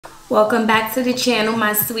Welcome back to the channel,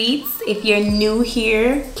 my sweets. If you're new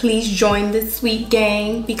here, please join the sweet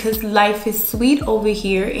gang because life is sweet over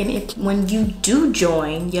here, and when you do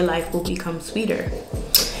join, your life will become sweeter.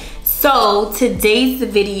 So today's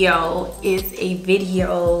video is a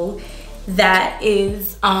video that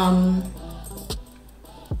is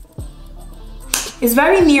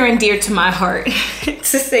very near and dear to my heart, to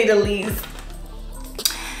say the least.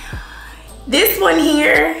 This one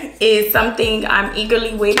here is something I'm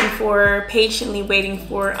eagerly waiting for, patiently waiting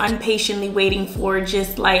for, impatiently waiting for,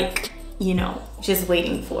 just like, you know, just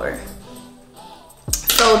waiting for.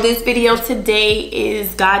 So this video today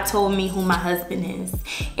is God told me who my husband is.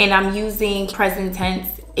 And I'm using present tense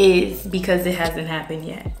is because it hasn't happened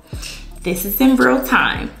yet. This is in real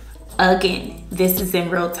time. Again, this is in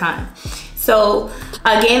real time. So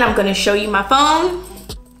again, I'm going to show you my phone.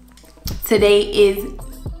 Today is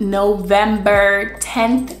November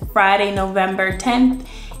 10th, Friday, November 10th,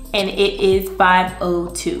 and it is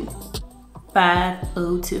 5:02.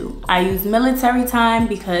 5:02. I use military time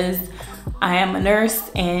because I am a nurse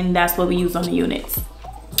and that's what we use on the units.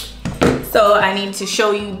 So I need to show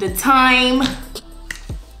you the time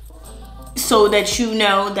so that you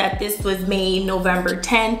know that this was made November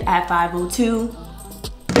 10th at 5:02.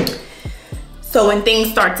 So when things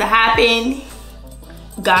start to happen,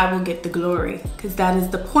 God will get the glory, because that is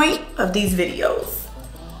the point of these videos.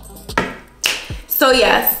 So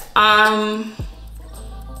yes, God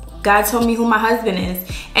told me who my husband is.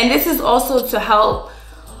 And this is also to help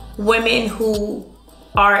women who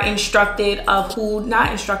are instructed of who,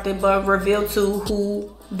 not instructed, but revealed to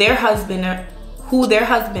who their husband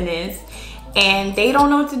is, and they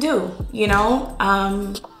don't know what to do, you know?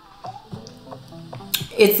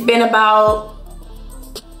 It's been about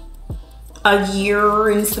a year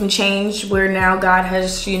and some change where now God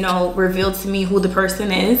has, you know, revealed to me who the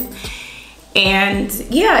person is. And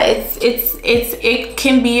yeah, it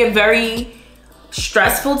can be a very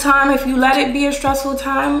stressful time if you let it be a stressful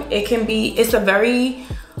time. It's a very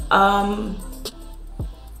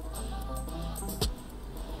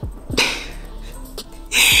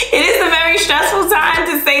it is a very stressful time,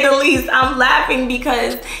 to say the least. I'm laughing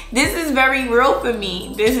because this is very real for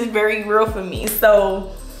me. This is very real for me. So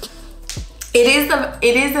it is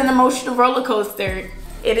an emotional roller coaster.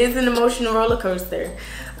 It is an emotional roller coaster.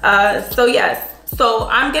 So yes, so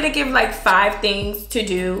I'm gonna give like 5 things to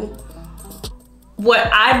do,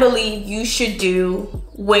 what I believe you should do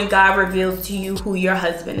when God reveals to you who your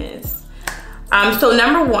husband is. So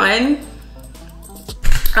number 1,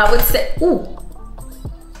 I would say, ooh,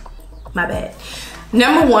 my bad.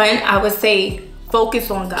 Number 1, I would say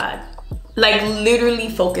focus on God. Like literally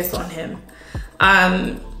focus on him.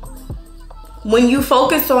 When you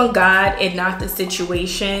focus on God and not the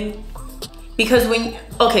situation, because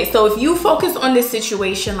so if you focus on this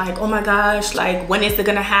situation, like, oh my gosh, like, when is it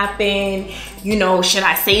gonna happen? You know, should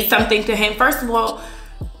I say something to him? First of all,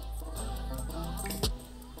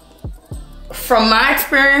 from my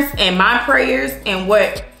experience and my prayers and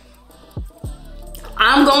what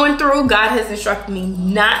I'm going through, God has instructed me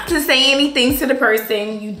not to say anything to the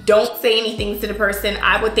person. You don't say anything to the person.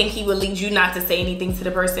 I would think he would lead you not to say anything to the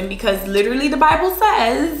person, because literally the Bible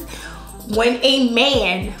says when a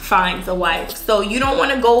man finds a wife. So you don't want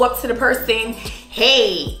to go up to the person,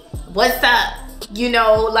 hey, what's up? You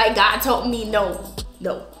know, like God told me, no.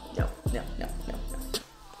 You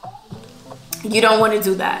don't want to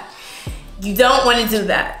do that. You don't want to do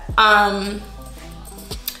that.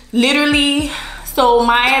 Literally. So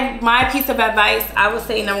my piece of advice, I would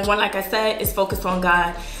say, number 1, like I said, is focus on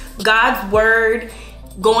God. God's word.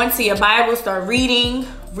 Go into your Bible, start reading,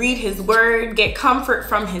 read his word, get comfort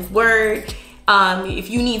from his word. If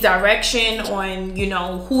you need direction on, you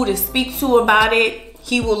know, who to speak to about it,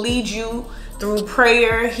 he will lead you through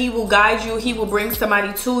prayer. He will guide you. He will bring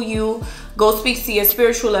somebody to you. Go speak to your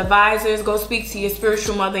spiritual advisors. Go speak to your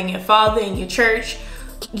spiritual mother and your father in your church.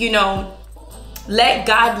 You know, let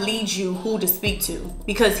God lead you who to speak to,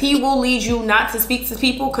 because he will lead you not to speak to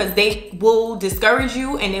people because they will discourage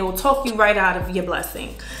you and they will talk you right out of your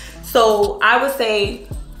blessing. So I would say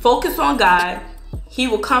focus on God. He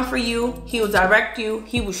will comfort you. He will direct you.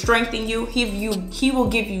 He will strengthen you. He will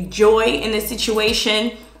give you joy in the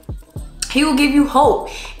situation. He will give you hope.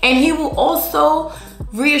 And he will also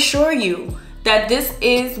reassure you that this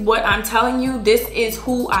is what I'm telling you. This is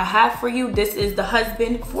who I have for you. This is the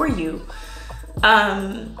husband for you.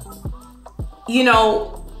 You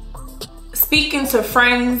know, speaking to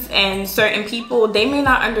friends and certain people, they may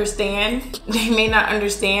not understand. They may not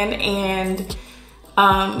understand, and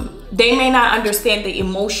they may not understand the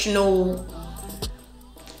emotional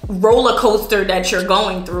roller coaster that you're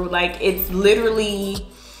going through. Like, it's literally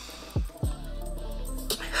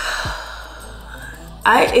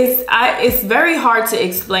It's very hard to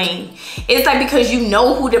explain. It's like, because you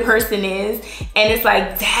know who the person is, and it's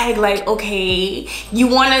like, dang, like, okay, you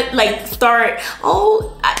want to like start,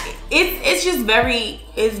 it's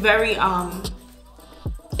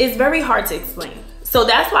very hard to explain. So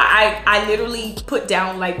that's why I literally put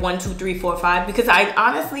down like 1, 2, 3, 4, 5, because I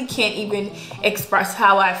honestly can't even express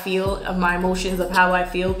how I feel, of my emotions of how I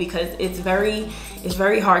feel, because it's very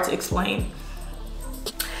hard to explain.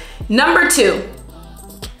 Number 2,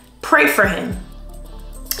 pray for him.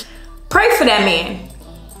 Pray for that man.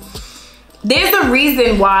 There's a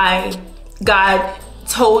reason why God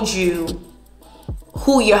told you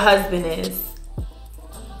who your husband is.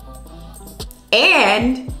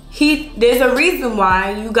 And there's a reason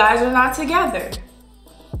why you guys are not together.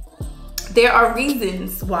 There are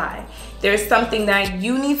reasons why. There's something that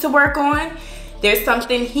you need to work on. There's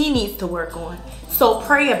something he needs to work on. So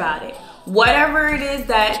pray about it. Whatever it is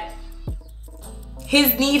that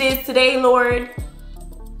his need is today, Lord,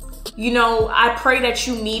 you know, I pray that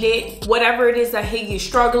you meet it. Whatever it is that he is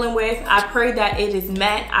struggling with, I pray that it is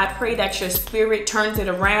met. I pray that your spirit turns it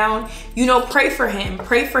around. You know, pray for him.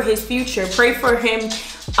 Pray for his future. Pray for him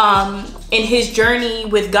in his journey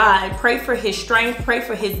with God. Pray for his strength. Pray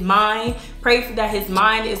for his mind. Pray that his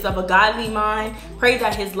mind is of a godly mind. Pray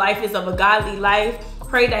that his life is of a godly life.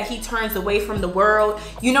 Pray that he turns away from the world.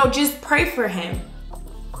 You know, just pray for him.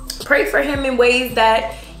 Pray for him in ways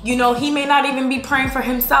that, you know, he may not even be praying for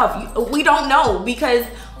himself. We don't know, because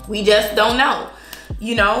we just don't know,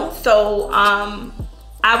 you know. So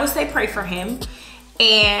I would say pray for him,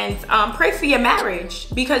 and pray for your marriage,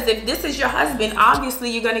 because if this is your husband,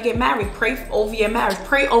 obviously you're going to get married. Pray over your marriage.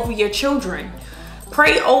 Pray over your children.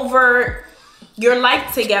 Pray over your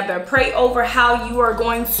life together. Pray over how you are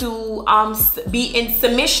going to be in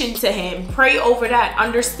submission to him. Pray over that.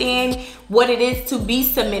 Understand what it is to be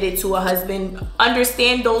submitted to a husband.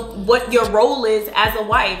 Understand what your role is as a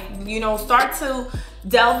wife. You know, start to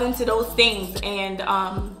delve into those things, and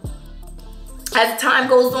as time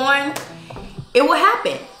goes on, it will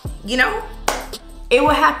happen. You know, it will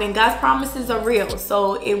happen. God's promises are real,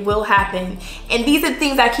 so it will happen. And these are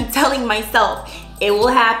things I keep telling myself. It will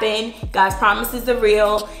happen. God's promises are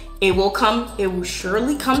real. It will come. It will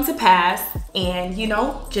surely come to pass. And, you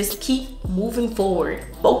know, just keep moving forward.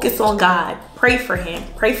 Focus on God. Pray for him.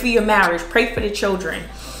 Pray for your marriage. Pray for the children.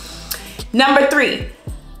 Number 3.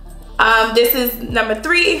 This is number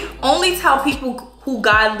 3. Only tell people who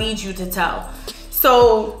God leads you to tell.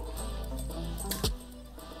 So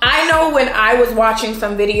I know when I was watching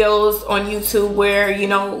some videos on YouTube where, you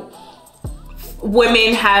know,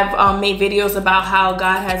 women have made videos about how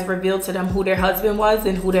God has revealed to them who their husband was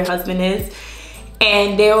and who their husband is.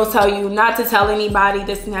 And they will tell you not to tell anybody,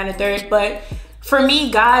 this and that and the third. But for me,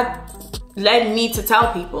 God led me to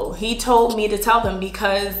tell people. He told me to tell them,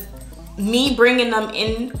 because me bringing them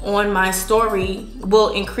in on my story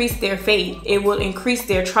will increase their faith. It will increase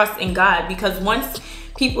their trust in God, because once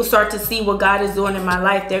people start to see what God is doing in my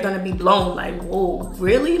life, they're going to be blown, like, whoa,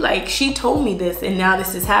 really? Like, she told me this and now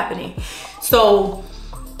this is happening. So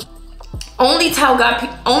only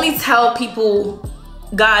tell people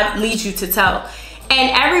God leads you to tell.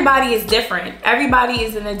 And everybody is different. Everybody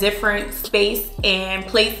is in a different space and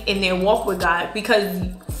place in their walk with God. Because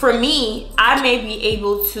for me, I may be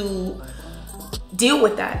able to deal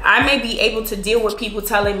with that. I may be able to deal with people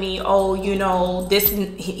telling me, oh, you know,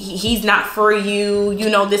 he's not for you, you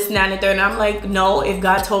know, this and that and the third. And I'm like, no, if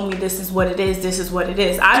God told me this is what it is, this is what it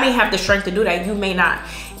is. I may have the strength to do that. You may not.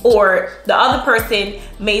 Or the other person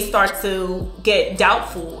may start to get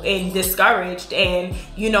doubtful and discouraged, and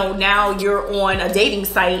you know, now you're on a dating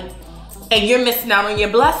site and you're missing out on your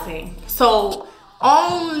blessing. So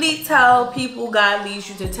only tell people God leads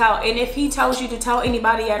you to tell. And if he tells you to tell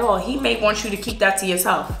anybody at all, he may want you to keep that to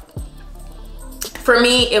yourself. For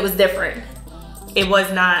me, it was different. It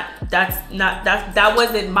was not, that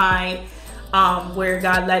wasn't my where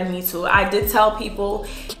God led me to. I did tell people,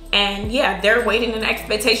 and yeah, they're waiting in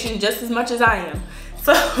expectation just as much as I am.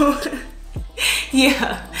 So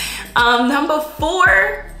yeah. Number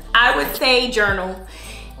 4, I would say journal.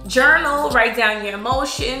 Journal, write down your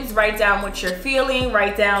emotions, write down what you're feeling,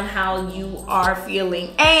 write down how you are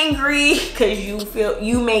feeling angry, because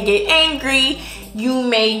you may get angry, you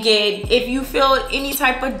may get, if you feel any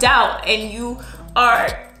type of doubt and you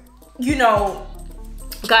are, you know,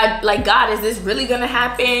 God, is this really gonna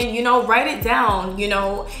happen? You know, write it down, you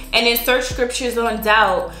know, and then search scriptures on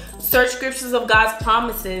doubt, search scriptures of God's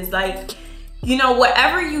promises. Like, you know,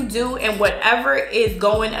 whatever you do and whatever is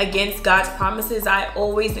going against God's promises, I will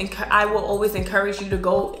always encourage you to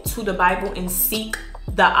go to the Bible and seek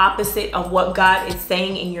the opposite of what God is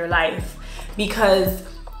saying in your life. because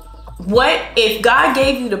what if God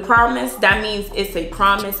gave you the promise? That means it's a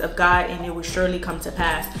promise of God, and it will surely come to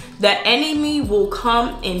pass. The enemy will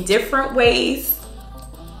come in different ways.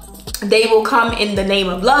 They will come in the name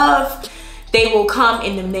of love. They will come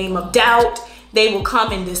in the name of doubt. They will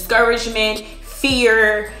come in discouragement,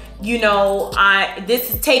 fear. You know,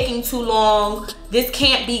 this is taking too long. This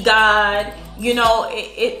can't be God. You know,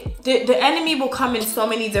 the enemy will come in so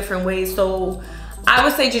many different ways. So I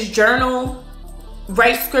would say just journal.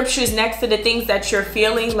 Write scriptures next to the things that you're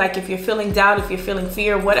feeling. Like if you're feeling doubt, if you're feeling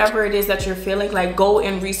fear, whatever it is that you're feeling, like go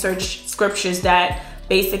and research scriptures that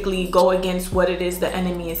basically go against what it is the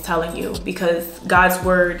enemy is telling you, because God's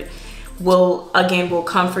word will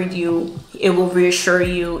comfort you. It will reassure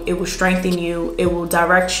you. It will strengthen you. It will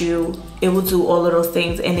direct you. It will do all of those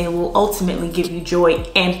things, and it will ultimately give you joy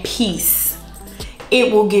and peace.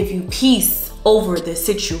 It will give you peace over the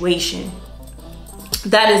situation.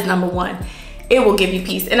 That is number one. It will give you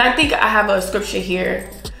peace. And I think I have a scripture here.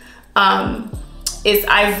 It's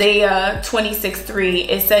Isaiah 26:3.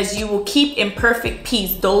 It says, you will keep in perfect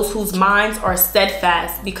peace those whose minds are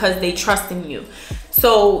steadfast because they trust in you.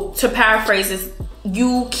 So to paraphrase this,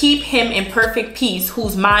 you keep him in perfect peace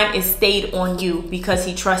whose mind is stayed on you because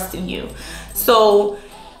he trusts in you. So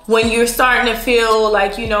when you're starting to feel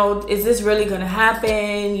like, you know, is this really gonna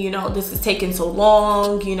happen? You know, this is taking so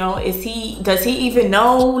long. You know, does he even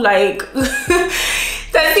know? Like,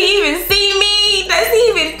 does he even see me? Does he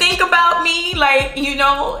even think about me? Like, you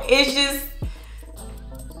know, it's just,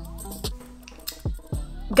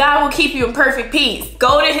 God will keep you in perfect peace.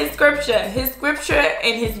 Go to his scripture. His scripture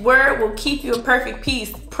and his word will keep you in perfect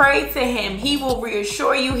peace. Pray to him. He will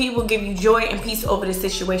reassure you. He will give you joy and peace over the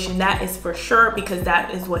situation. That is for sure, because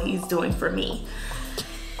that is what he's doing for me.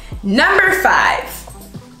 Number 5,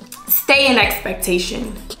 stay in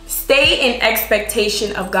expectation. Stay in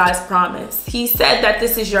expectation of God's promise. He said that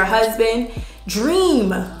this is your husband.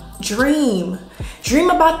 Dream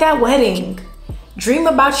about that wedding. Dream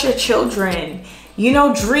about your children. You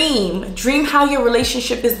know, dream how your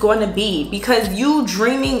relationship is going to be, because you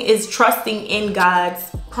dreaming is trusting in God's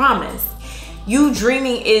promise. You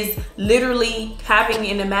dreaming is literally having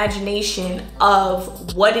an imagination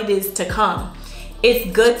of what it is to come.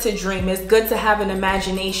 It's good to dream. It's good to have an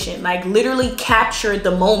imagination, like literally capture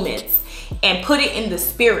the moments and put it in the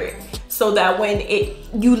spirit, so that when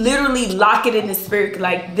you literally lock it in the spirit,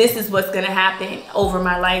 like this is what's going to happen over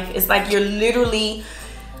my life. It's like you're literally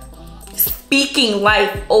speaking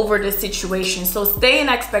life over the situation. So stay in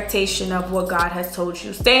expectation of what God has told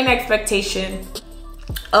you. Stay in expectation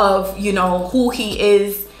of, you know, who he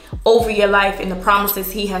is over your life and the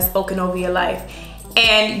promises he has spoken over your life.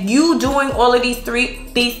 And you doing all of these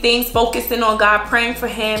things, focusing on God, praying for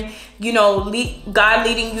him, you know, God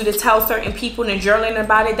leading you to tell certain people and journaling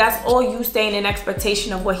about it. That's all you staying in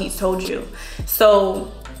expectation of what he's told you.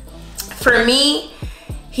 So for me,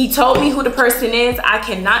 he told me who the person is. I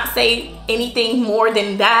cannot say anything more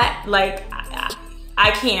than that. Like,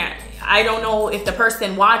 I can't. I don't know if the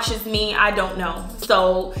person watches me. I don't know.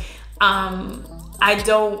 So, I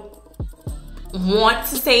don't want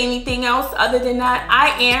to say anything else other than that.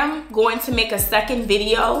 I am going to make a second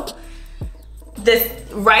video.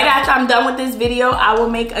 Right after I'm done with this video, I will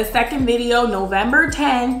make a second video November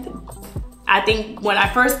 10th. I think when I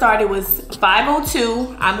first started was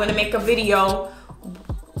 5:02. I'm going to make a video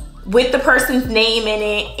with the person's name in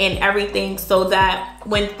it and everything, so that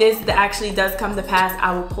when this actually does come to pass,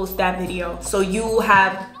 I will post that video. So you will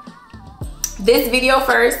have this video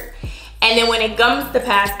first, and then when it comes to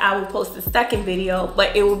pass, I will post the second video,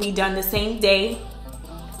 but it will be done the same day.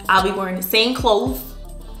 I'll be wearing the same clothes,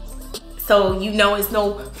 so you know it's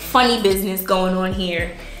no funny business going on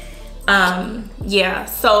here. Yeah,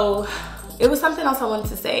 so it was something else I wanted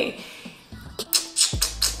to say.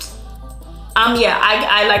 Yeah,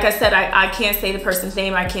 I like I said, I can't say the person's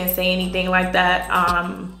name. I can't say anything like that.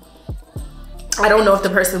 I don't know if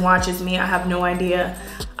the person watches me. I have no idea.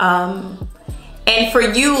 And for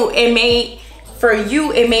you, it may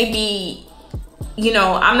be, you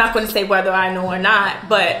know, I'm not going to say whether I know or not,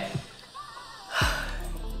 but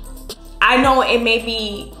I know it may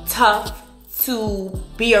be tough to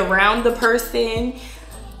be around the person.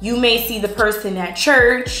 You may see the person at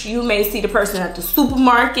church. You may see the person at the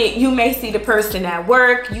supermarket. You may see the person at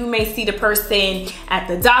work. You may see the person at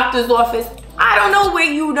the doctor's office. I don't know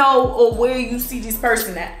where you know or where you see this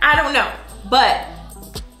person at. I don't know. But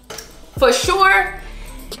for sure,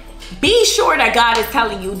 be sure that God is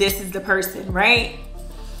telling you this is the person, right?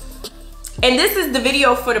 And this is the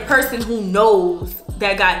video for the person who knows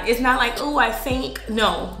that God, it's not like, oh, I think.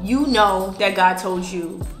 No, you know that God told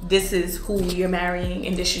you this is who you're marrying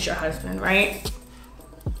and this is your husband, right?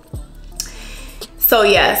 So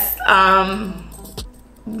yes,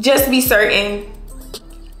 just be certain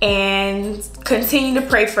and continue to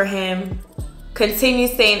pray for him. Continue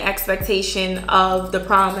to stay in expectation of the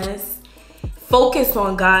promise. Focus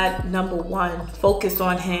on God, number one. Focus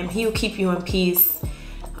on him. He will keep you in peace.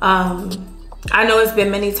 I know it's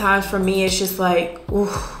been many times for me, it's just like,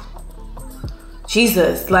 ooh,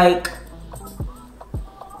 Jesus, like,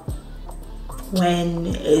 when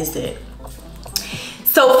is it?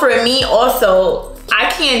 So for me also,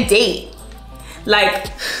 I can't date.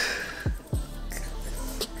 Like,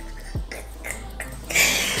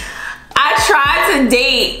 I tried to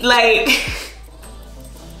date, like,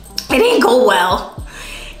 it didn't go well.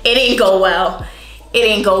 It didn't go well. It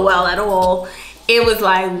didn't go well at all. It was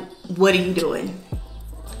like, what are you doing?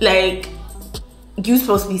 Like, you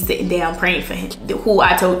supposed to be sitting down praying for him, who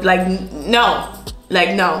I told, like, no.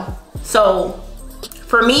 Like, no. So,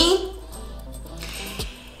 for me,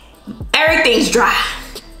 everything's dry.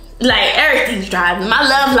 Like, everything's dry. My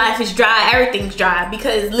love life is dry. Everything's dry.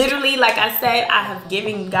 Because literally, like I said, I have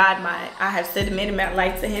given God I have submitted my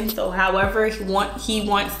life to him. So, however he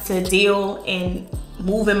wants to deal and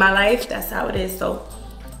move in my life, that's how it is. So,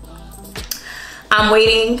 I'm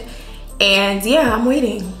waiting. And yeah, I'm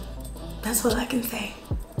waiting. That's all I can say.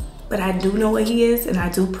 But I do know what he is, and I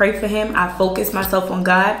do pray for him. I focus myself on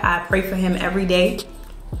God. I pray for him every day.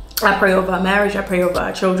 I pray over our marriage. I pray over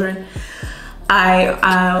our children.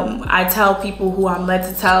 I tell people who I'm led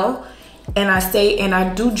to tell, and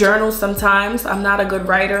I do journal sometimes. I'm not a good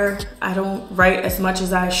writer. I don't write as much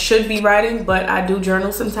as I should be writing, but I do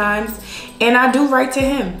journal sometimes, and I do write to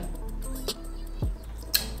him.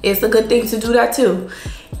 It's a good thing to do that too.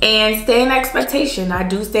 And stay in expectation. I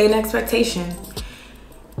do stay in expectation.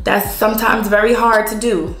 That's sometimes very hard to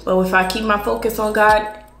do, but if I keep my focus on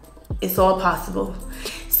God, it's all possible.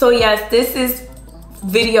 So yes, this is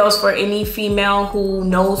videos for any female who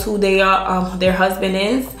knows who they are, their husband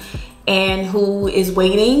is, and who is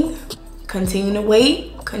waiting. Continue to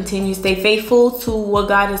wait. Continue to stay faithful to what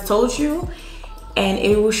God has told you, and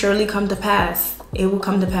it will surely come to pass. It will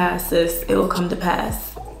come to pass, sis. It will come to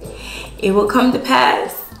pass. It will come to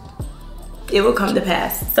pass. It will come to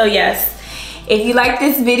pass. So yes, if you like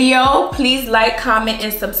this video, please like, comment,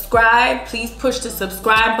 and subscribe. Please push the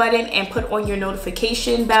subscribe button and put on your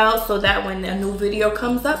notification bell so that when a new video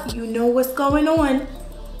comes up, you know what's going on.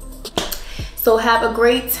 So have a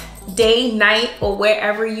great day, night, or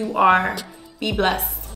wherever you are. Be blessed.